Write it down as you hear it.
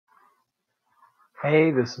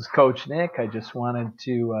Hey, this is Coach Nick. I just wanted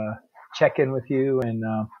to check in with you and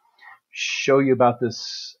show you about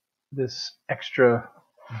this extra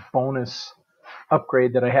bonus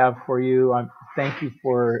upgrade that I have for you. Thank you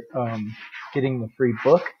for getting the free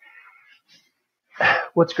book.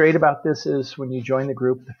 What's great about this is when you join the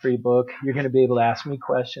group, the free book, you're going to be able to ask me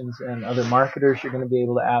questions, and other marketers, you're going to be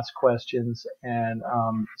able to ask questions, and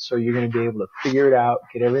so you're going to be able to figure it out,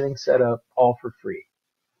 get everything set up, all for free.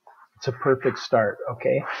 It's a perfect start,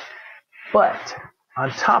 okay? But on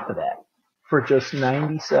top of that, for just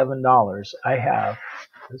 $97, I have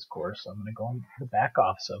this course. I'm going to go in the back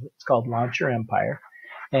office of it. It's called Launch Your Empire.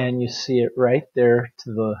 And you see it right there it's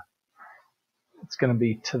going to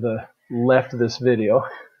be to the left of this video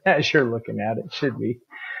as you're looking at it.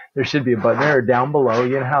 There should be a button there or down below.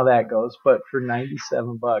 You know how that goes. But for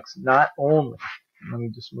 $97, not only, let me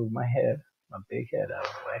just move my big head out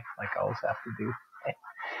of the way, like I always have to do.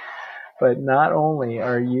 But not only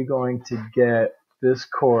are you going to get this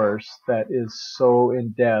course that is so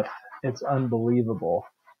in-depth, it's unbelievable.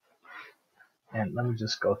 And let me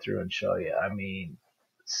just go through and show you. I mean,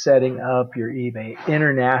 setting up your eBay,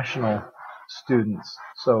 international students.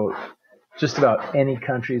 So just about any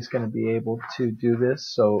country is going to be able to do this.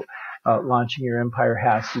 So launching your empire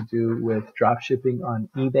has to do with dropshipping on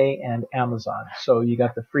eBay and Amazon. So you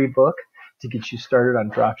got the free book to get you started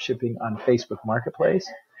on dropshipping on Facebook Marketplace.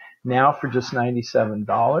 Now for just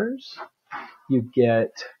 $97, you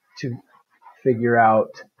get to figure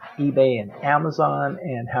out eBay and Amazon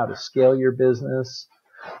and how to scale your business.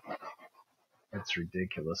 It's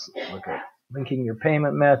ridiculous. Look at linking your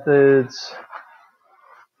payment methods,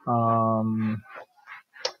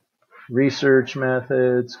 research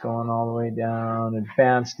methods, going all the way down,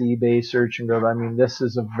 advanced eBay search and growth. I mean, this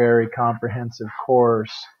is a very comprehensive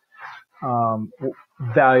course.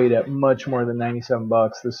 Valued at much more than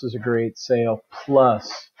 $97. This is a great sale. Plus,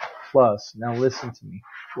 now listen to me,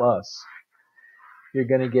 plus, you're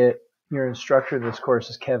going to get your instructor of this course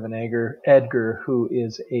is Kevin Edgar, who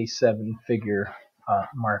is a 7-figure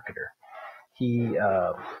marketer. He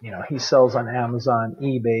sells on Amazon,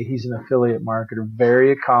 eBay. He's an affiliate marketer,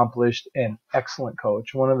 very accomplished and excellent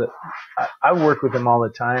coach. I work with him all the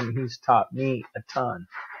time. He's taught me a ton.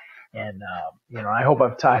 And, I hope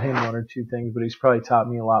I've taught him one or two things, but he's probably taught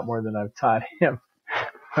me a lot more than I've taught him.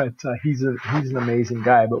 But he's an amazing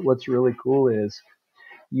guy. But what's really cool is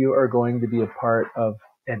you are going to be a part of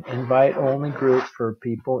an invite-only group for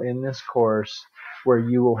people in this course where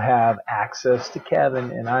you will have access to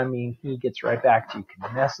Kevin. And I mean, he gets right back to you. You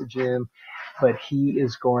can message him, but he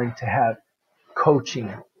is going to have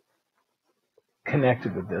coaching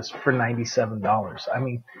connected with this for $97. I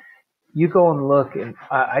mean, you go and look, and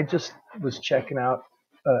I just was checking out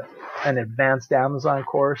an advanced Amazon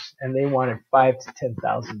course, and they wanted $5,000 to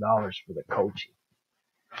 $10,000 for the coaching.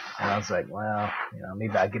 And I was like, well,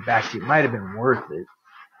 maybe I'll get back to you. It might have been worth it,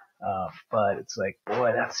 but it's like,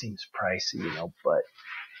 boy, that seems pricey, But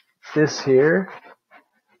this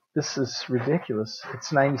is ridiculous. It's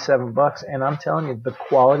 $97, and I'm telling you, the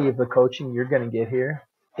quality of the coaching you're going to get here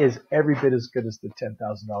is every bit as good as the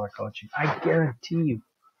 $10,000 coaching. I guarantee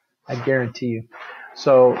you.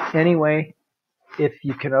 So anyway, if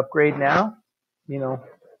you can upgrade now,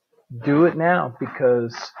 do it now,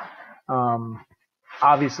 because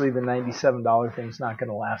obviously the $97 thing's not going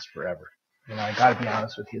to last forever. I got to be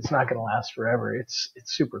honest with you. It's not going to last forever. It's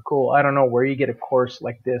super cool. I don't know where you get a course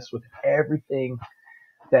like this with everything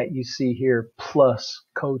that you see here, plus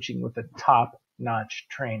coaching with a top-notch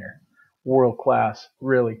trainer, world class,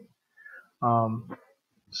 really.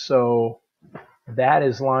 So that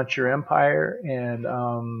is Launch Your Empire,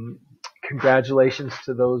 and congratulations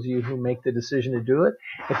to those of you who make the decision to do it.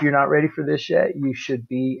 If you're not ready for this yet, you should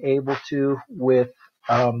be able to with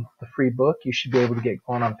the free book. You should be able to get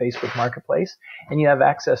going on Facebook Marketplace, and you have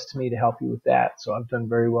access to me to help you with that. So I've done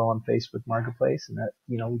very well on Facebook Marketplace, and that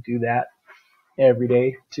we do that every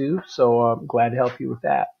day too. So I'm glad to help you with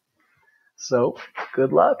that. So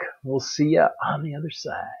good luck. We'll see you on the other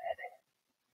side.